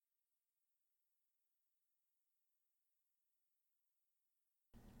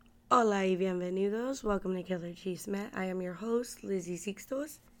Hola y bienvenidos. Welcome to Killer Chisme. I am your host, Lizzie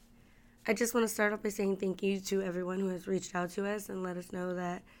Sixtos. I just want to start off by saying thank you to everyone who has reached out to us and let us know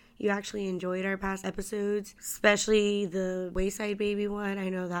that you actually enjoyed our past episodes, especially the Wayside Baby one. I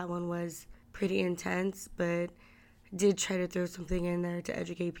know that one was pretty intense, but did try to throw something in there to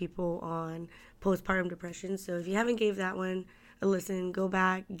educate people on postpartum depression. So if you haven't gave that one a listen, go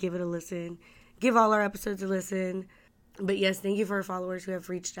back, give it a listen. Give all our episodes a listen. But yes, thank you for our followers who have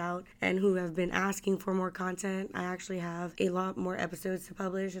reached out and who have been asking for more content. I actually have a lot more episodes to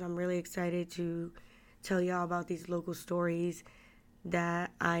publish, and I'm really excited to tell y'all about these local stories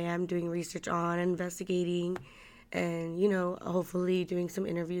that I am doing research on, investigating, and, hopefully doing some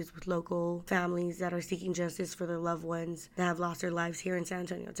interviews with local families that are seeking justice for their loved ones that have lost their lives here in San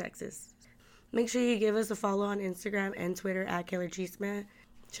Antonio, Texas. Make sure you give us a follow on Instagram and Twitter at Killer Chisme.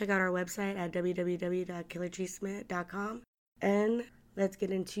 Check out our website at www.killerchisme.com. And let's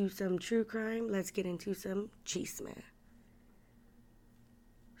get into some true crime. Let's get into some chisme.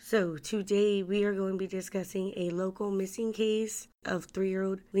 So today we are going to be discussing a local missing case of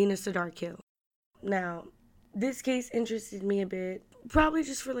 3-year-old Lina Khil. Now, this case interested me a bit, probably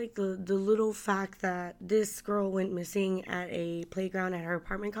just for the little fact that this girl went missing at a playground at her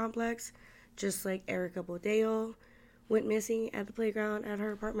apartment complex, just like Erica Bodeo went missing at the playground at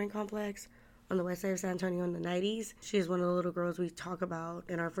her apartment complex on the west side of San Antonio in the 90s. She is one of the little girls we talk about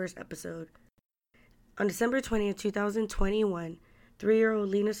in our first episode. On December 20th, 2021, 3-year-old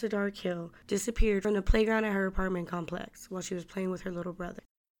Lina Khil disappeared from the playground at her apartment complex while she was playing with her little brother.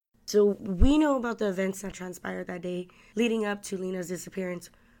 So we know about the events that transpired that day leading up to Lina's disappearance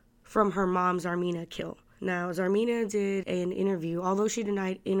from her mom, Lina Khil. Now, Lina did an interview. Although she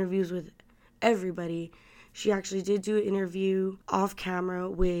denied interviews with everybody, she actually did do an interview off camera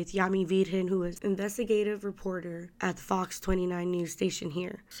with Yami Vidhin, who is an investigative reporter at the Fox 29 news station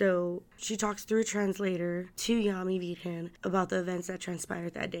here. So she talks through a translator to Yami Vidhin about the events that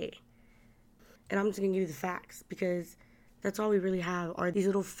transpired that day. And I'm just going to give you the facts because that's all we really have are these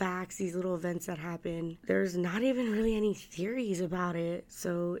little facts, these little events that happen. There's not even really any theories about it.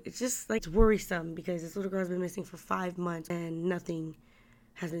 So it's just it's worrisome because this little girl has been missing for 5 months and nothing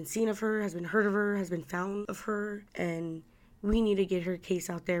has been seen of her, has been heard of her, has been found of her, and we need to get her case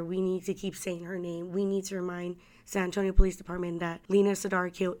out there. We need to keep saying her name. We need to remind San Antonio Police Department that Lina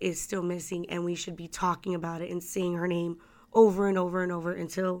Khil is still missing, and we should be talking about it and saying her name over and over and over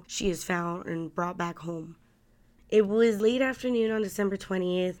until she is found and brought back home. It was late afternoon on December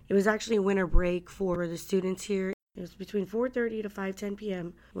 20th. It was actually winter break for the students here. It was between 4:30 to 5:10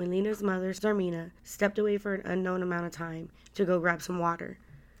 p.m. when Lina's mother, Zarmina, stepped away for an unknown amount of time to go grab some water.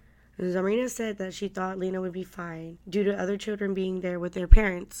 Zarmina said that she thought Lina would be fine due to other children being there with their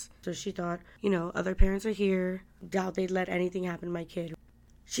parents. So she thought, other parents are here. Doubt they'd let anything happen to my kid.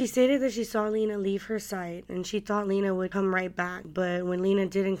 She stated that she saw Lina leave her side and she thought Lina would come right back. But when Lina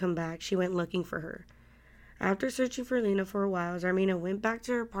didn't come back, she went looking for her. After searching for Lina for a while, Zarmina went back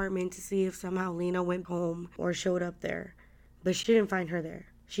to her apartment to see if somehow Lina went home or showed up there. But she didn't find her there.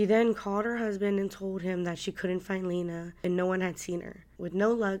 She then called her husband and told him that she couldn't find Lina and no one had seen her. With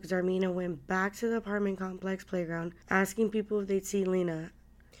no luck, Zarmina went back to the apartment complex playground, asking people if they'd see Lina.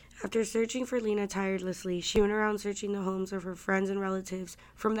 After searching for Lina tirelessly, she went around searching the homes of her friends and relatives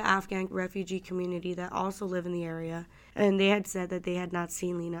from the Afghan refugee community that also live in the area, and they had said that they had not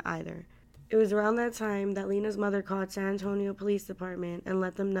seen Lina either. It was around that time that Lina's mother called San Antonio Police Department and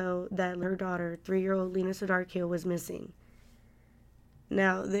let them know that her daughter, 3-year-old Lina Khil, was missing.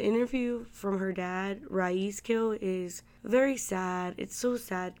 Now, the interview from her dad, Rais Khil, is very sad. It's so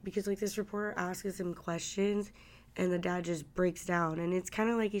sad because this reporter asks him questions and the dad just breaks down. And it's kind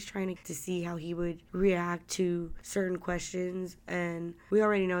of like he's trying to see how he would react to certain questions. And we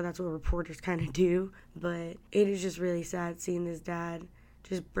already know that's what reporters kind of do. But it is just really sad seeing this dad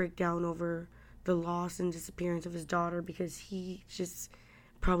just break down over the loss and disappearance of his daughter because he just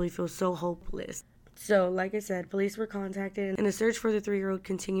probably feels so hopeless. So, like I said, police were contacted and the search for the 3-year-old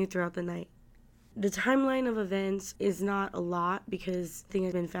continued throughout the night. The timeline of events is not a lot because nothing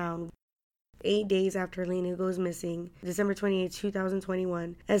has been found. 8 days after Lina goes missing, December 28,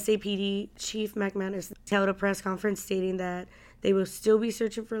 2021, SAPD Chief McManus held a press conference stating that they will still be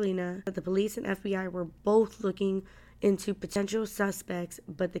searching for Lina, that the police and FBI were both looking into potential suspects,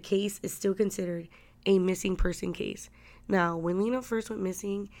 but the case is still considered a missing person case. Now, when Lina first went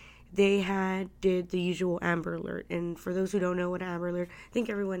missing, they did the usual Amber Alert. And for those who don't know what Amber Alert, I think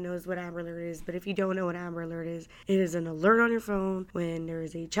everyone knows what Amber Alert is. But if you don't know what Amber Alert is, it is an alert on your phone when there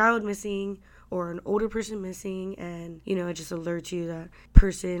is a child missing or an older person missing. And, it just alerts you that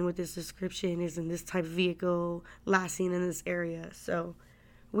person with this description is in this type of vehicle, last seen in this area. So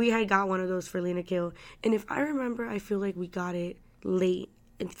We had got one of those for Lina Khil, and if I remember, I feel like we got it late.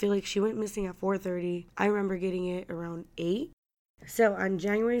 I feel like she went missing at 4:30. I remember getting it around 8. So on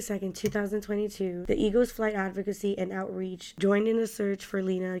January 2nd, 2022, the Eagles Flight Advocacy and Outreach joined in the search for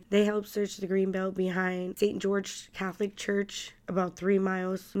Lina. They helped search the greenbelt behind St. George Catholic Church, about 3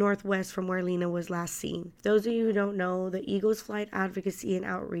 miles northwest from where Lina was last seen. Those of you who don't know, the Eagles Flight Advocacy and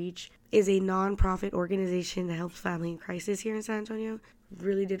Outreach is a non-profit organization that helps family in crisis here in San Antonio.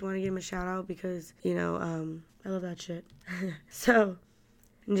 Really did want to give them a shout out because, I love that shit. So,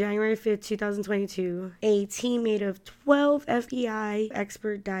 on January 5th, 2022, a team made of 12 FBI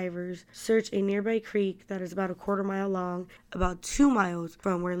expert divers searched a nearby creek that is about a quarter mile long, about 2 miles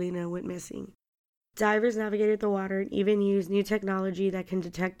from where Lina went missing. Divers navigated the water and even used new technology that can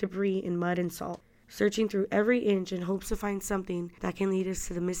detect debris in mud and salt, searching through every inch in hopes to find something that can lead us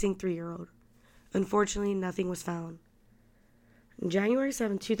to the missing 3-year-old. Unfortunately, nothing was found. On January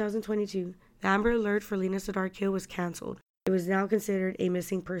 7, 2022, the Amber Alert for Lina Khil was canceled. It was now considered a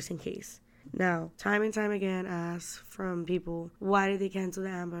missing person case. Now, time and time again asked from people, why did they cancel the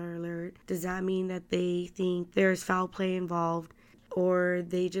Amber Alert? Does that mean that they think there's foul play involved? Or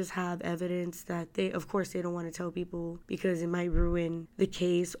they just have evidence that they don't want to tell people because it might ruin the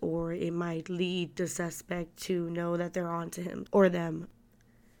case or it might lead the suspect to know that they're on to him or them.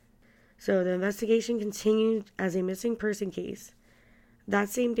 So the investigation continued as a missing person case. That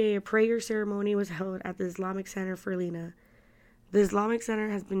same day, a prayer ceremony was held at the Islamic Center for Lina. The Islamic Center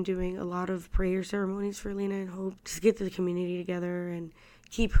has been doing a lot of prayer ceremonies for Lina in hope to get the community together and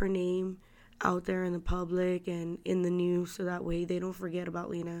keep her name out there in the public and in the news so that way they don't forget about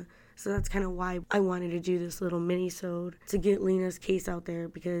Lina. So that's kind of why I wanted to do this little mini-sode to get Lina's case out there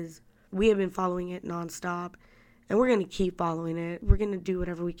because we have been following it nonstop and we're going to keep following it. We're going to do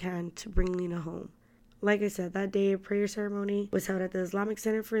whatever we can to bring Lina home. Like I said, that day a prayer ceremony was held at the Islamic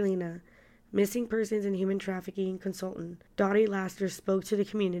Center for Lina. Missing Persons and Human Trafficking consultant Dottie Laster spoke to the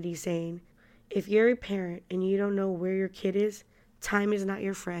community saying, if you're a parent and you don't know where your kid is, time is not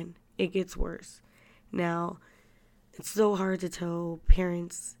your friend. It gets worse. Now, it's so hard to tell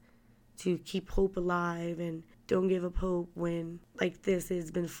parents to keep hope alive and don't give up hope when, like this, it's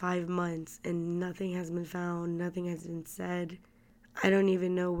been 5 months and nothing has been found, nothing has been said. I don't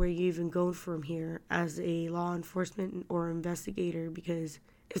even know where you even go from here as a law enforcement or investigator because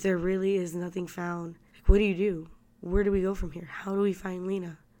if there really is nothing found, what do you do? Where do we go from here? How do we find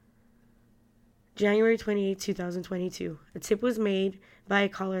Lina? January 28, 2022. A tip was made by a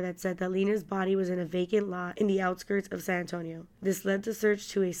caller that said that Lina's body was in a vacant lot in the outskirts of San Antonio. This led the search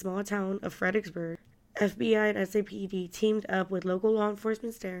to a small town of Fredericksburg. FBI and SAPD teamed up with local law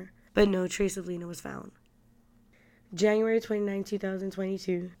enforcement there, but no trace of Lina was found. January 29,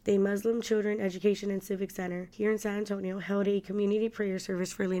 2022, the Muslim Children Education and Civic Center here in San Antonio held a community prayer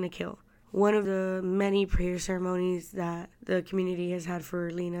service for Lina Khil. One of the many prayer ceremonies that the community has had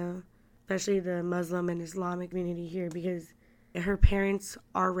for Lina, especially the Muslim and Islamic community here, because her parents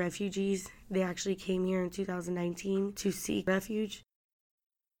are refugees. They actually came here in 2019 to seek refuge.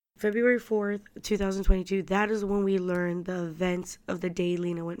 February 4th, 2022, that is when we learned the events of the day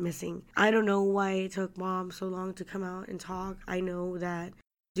Lina went missing. I don't know why it took Mom so long to come out and talk. I know that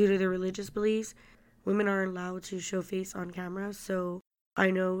due to their religious beliefs, women aren't allowed to show face on camera. So I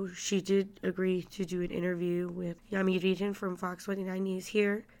know she did agree to do an interview with Yami Reaton from Fox 29 News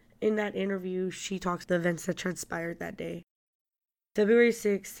here. In that interview, she talks the events that transpired that day. February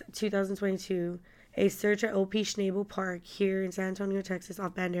 6th, 2022, a search at O.P. Schnabel Park here in San Antonio, Texas,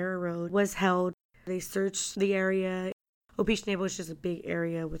 off Bandera Road was held. They searched the area. O.P. Schnabel is just a big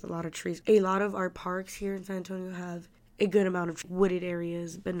area with a lot of trees. A lot of our parks here in San Antonio have a good amount of wooded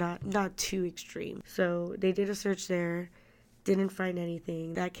areas, but not too extreme. So they did a search there, didn't find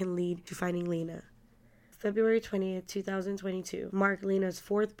anything that can lead to finding Lina. February 20th, 2022, marked Lina's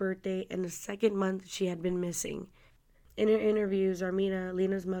 4th birthday and the 2nd month she had been missing. In her interviews, Armina,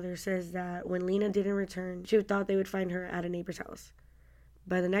 Lina's mother, says that when Lina didn't return, she thought they would find her at a neighbor's house.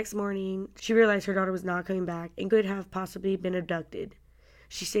 By the next morning, she realized her daughter was not coming back and could have possibly been abducted.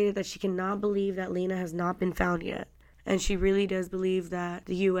 She stated that she cannot believe that Lina has not been found yet, and she really does believe that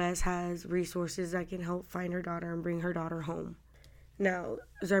the U.S. has resources that can help find her daughter and bring her daughter home. Now,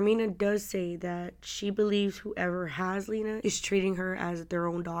 Zarmina does say that she believes whoever has Lina is treating her as their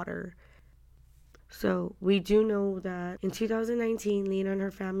own daughter. So, we do know that in 2019, Lina and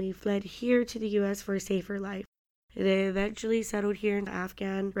her family fled here to the U.S. for a safer life. They eventually settled here in the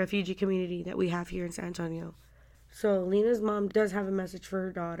Afghan refugee community that we have here in San Antonio. So, Lina's mom does have a message for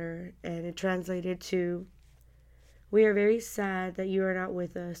her daughter, and it translated to, "We are very sad that you are not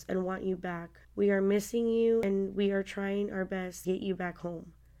with us and want you back. We are missing you, and we are trying our best to get you back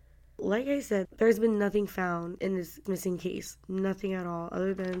home. Like I said, there's been nothing found in this missing case. Nothing at all,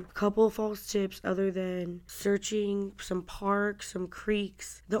 other than a couple false tips, other than searching some parks, some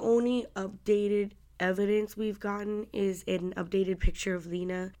creeks. The only updated evidence we've gotten is an updated picture of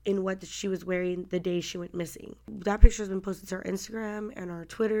Lina in what she was wearing the day she went missing. That picture has been posted to our Instagram and our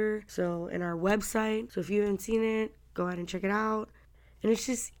Twitter, and our website. So if you haven't seen it, go ahead and check it out. And it's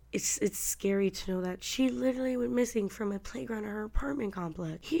just, it's scary to know that she literally went missing from a playground at her apartment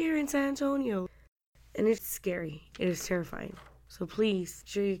complex here in San Antonio. And it's scary. It is terrifying. So please,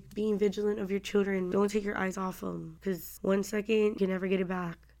 you're being vigilant of your children. Don't take your eyes off them, because 1 second, you can never get it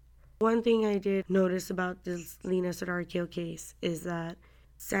back. One thing I did notice about this Lina Khil case is that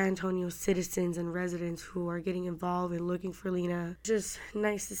San Antonio citizens and residents who are getting involved in looking for Lina. Just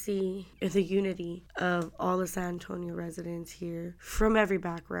nice to see the unity of all the San Antonio residents here from every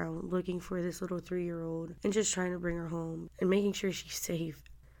background looking for this little 3-year-old and just trying to bring her home and making sure she's safe.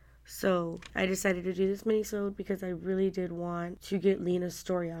 So I decided to do this minisode because I really did want to get Lina's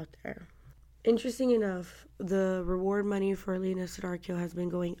story out there. Interesting enough, the reward money for Lina Khil has been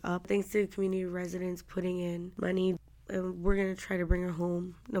going up thanks to community residents putting in money. And we're going to try to bring her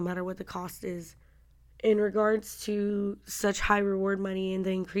home no matter what the cost is. In regards to such high reward money and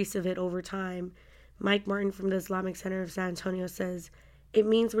the increase of it over time, Mike Martin from the Islamic Center of San Antonio says, "It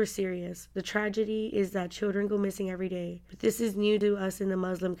means we're serious. The tragedy is that children go missing every day. But this is new to us in the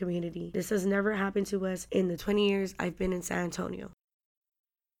Muslim community. This has never happened to us in the 20 years I've been in San Antonio."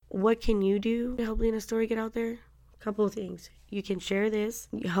 What can you do to help Lina's story get out there? Couple of things. You can share this,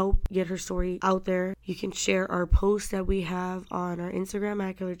 help get her story out there. You can share our posts that we have on our Instagram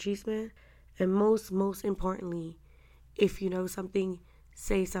at Killer Chisme. And most importantly, if you know something,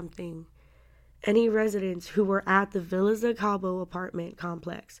 say something. Any residents who were at the Villas de Cabo apartment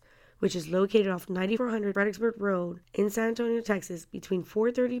complex, which is located off 9400 Fredericksburg Road in San Antonio, Texas, between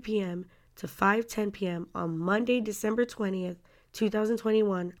 4:30 p.m. to 5:10 p.m. on Monday, December 20th,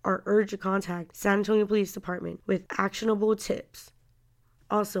 2021, are urged to contact San Antonio Police Department with actionable tips.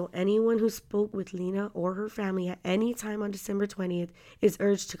 Also, anyone who spoke with Lina or her family at any time on December 20th is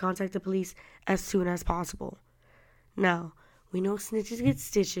urged to contact the police as soon as possible. Now, we know snitches get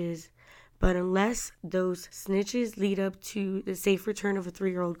stitches, but unless those snitches lead up to the safe return of a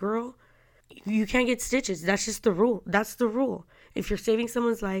 3-year-old girl, you can't get stitches. That's just the rule. That's the rule. If you're saving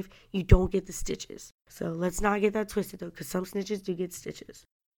someone's life, you don't get the stitches. So let's not get that twisted, though, because some snitches do get stitches.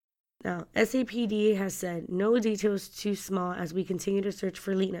 Now, SAPD has said no details too small as we continue to search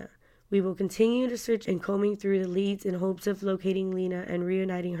for Lina. We will continue to search and combing through the leads in hopes of locating Lina and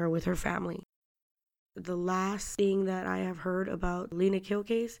reuniting her with her family. The last thing that I have heard about Lina Khil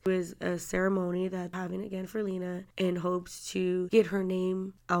case was a ceremony that having again for Lina in hopes to get her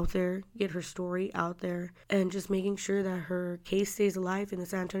name out there, get her story out there, and just making sure that her case stays alive in the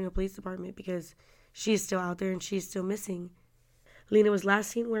San Antonio Police Department because she's still out there and she's still missing. Lina was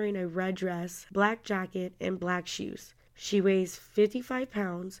last seen wearing a red dress, black jacket, and black shoes. She weighs 55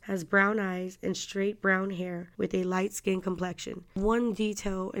 pounds, has brown eyes, and straight brown hair with a light skin complexion. One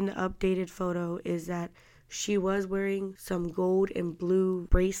detail in the updated photo is that she was wearing some gold and blue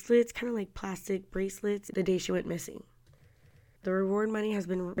bracelets, kind of like plastic bracelets, the day she went missing. The reward money has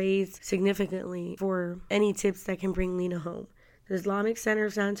been raised significantly for any tips that can bring Lina home. The Islamic Center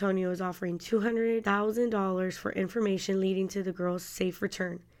of San Antonio is offering $200,000 for information leading to the girl's safe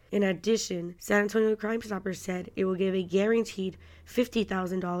return. In addition, San Antonio Crime Stoppers said it will give a guaranteed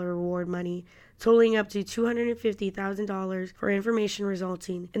 $50,000 reward money, totaling up to $250,000 for information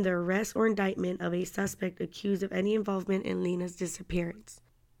resulting in the arrest or indictment of a suspect accused of any involvement in Lina's disappearance.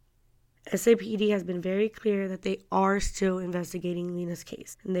 SAPD has been very clear that they are still investigating Lina's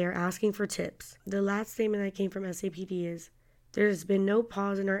case, and they are asking for tips. The last statement that came from SAPD is, "There has been no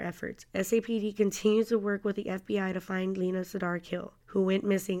pause in our efforts. SAPD continues to work with the FBI to find Lina Khil, who went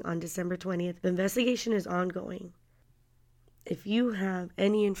missing on December 20th. The investigation is ongoing." If you have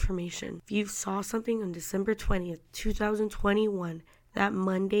any information, if you saw something on December 20th, 2021, that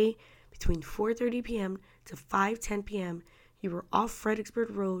Monday between 4:30 p.m. to 5:10 p.m., you were off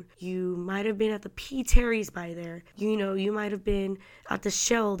Fredericksburg Road, you might have been at the P. Terry's by there, you might have been at the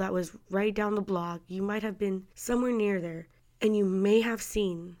Shell that was right down the block, you might have been somewhere near there, and you may have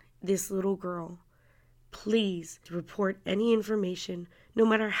seen this little girl, please report any information, no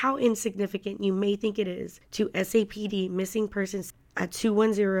matter how insignificant you may think it is, to SAPD Missing Persons at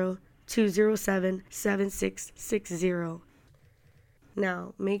 210-207-7660.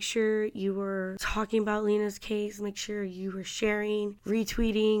 Now, make sure you are talking about Lina's case. Make sure you are sharing,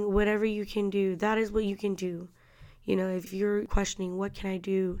 retweeting, whatever you can do. That is what you can do. If you're questioning, what can I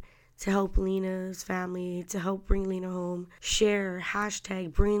do to help Lina's family, to help bring Lina home. Share,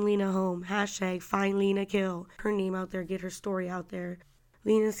 hashtag bring Lina home, hashtag find Lina Khil. Her name out there, get her story out there.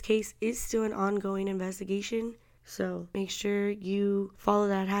 Lina's case is still an ongoing investigation, so make sure you follow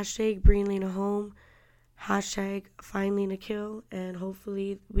that hashtag bring Lina home, hashtag find Lina Khil, and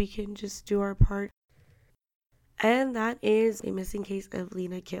hopefully we can just do our part. And that is a missing case of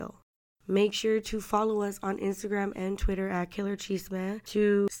Lina Khil. Make sure to follow us on Instagram and Twitter at Killer Chisme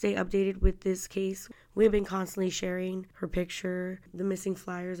to stay updated with this case. We've been constantly sharing her picture, the missing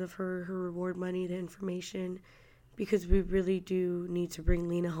flyers of her reward money, the information, because we really do need to bring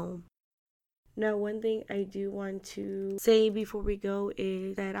Lina home. Now, one thing I do want to say before we go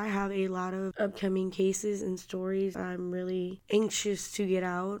is that I have a lot of upcoming cases and stories I'm really anxious to get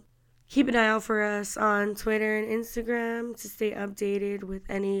out. Keep an eye out for us on Twitter and Instagram to stay updated with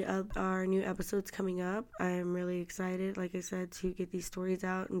any of our new episodes coming up. I am really excited, like I said, to get these stories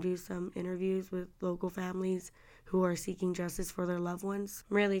out and do some interviews with local families who are seeking justice for their loved ones.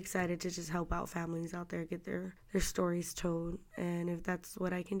 I'm really excited to just help out families out there get their stories told. And if that's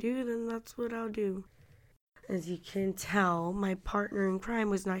what I can do, then that's what I'll do. As you can tell, my partner in crime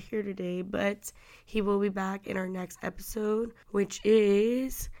was not here today, but he will be back in our next episode, which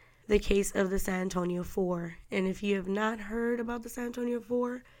is the case of the San Antonio 4. And if you have not heard about the San Antonio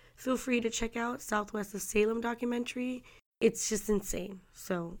 4, feel free to check out Southwest of Salem documentary. It's just insane.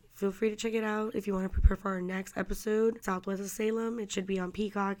 So feel free to check it out if you want to prepare for our next episode. Southwest of Salem. It should be on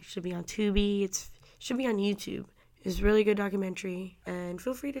Peacock. It should be on Tubi. It should be on YouTube. It's a really good documentary. And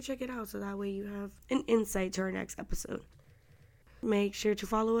feel free to check it out so that way you have an insight to our next episode. Make sure to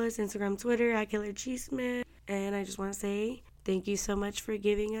follow us Instagram, Twitter at Killer Chisme. And I just want to say thank you so much for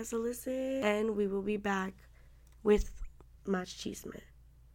giving us a listen. And we will be back with much chisme.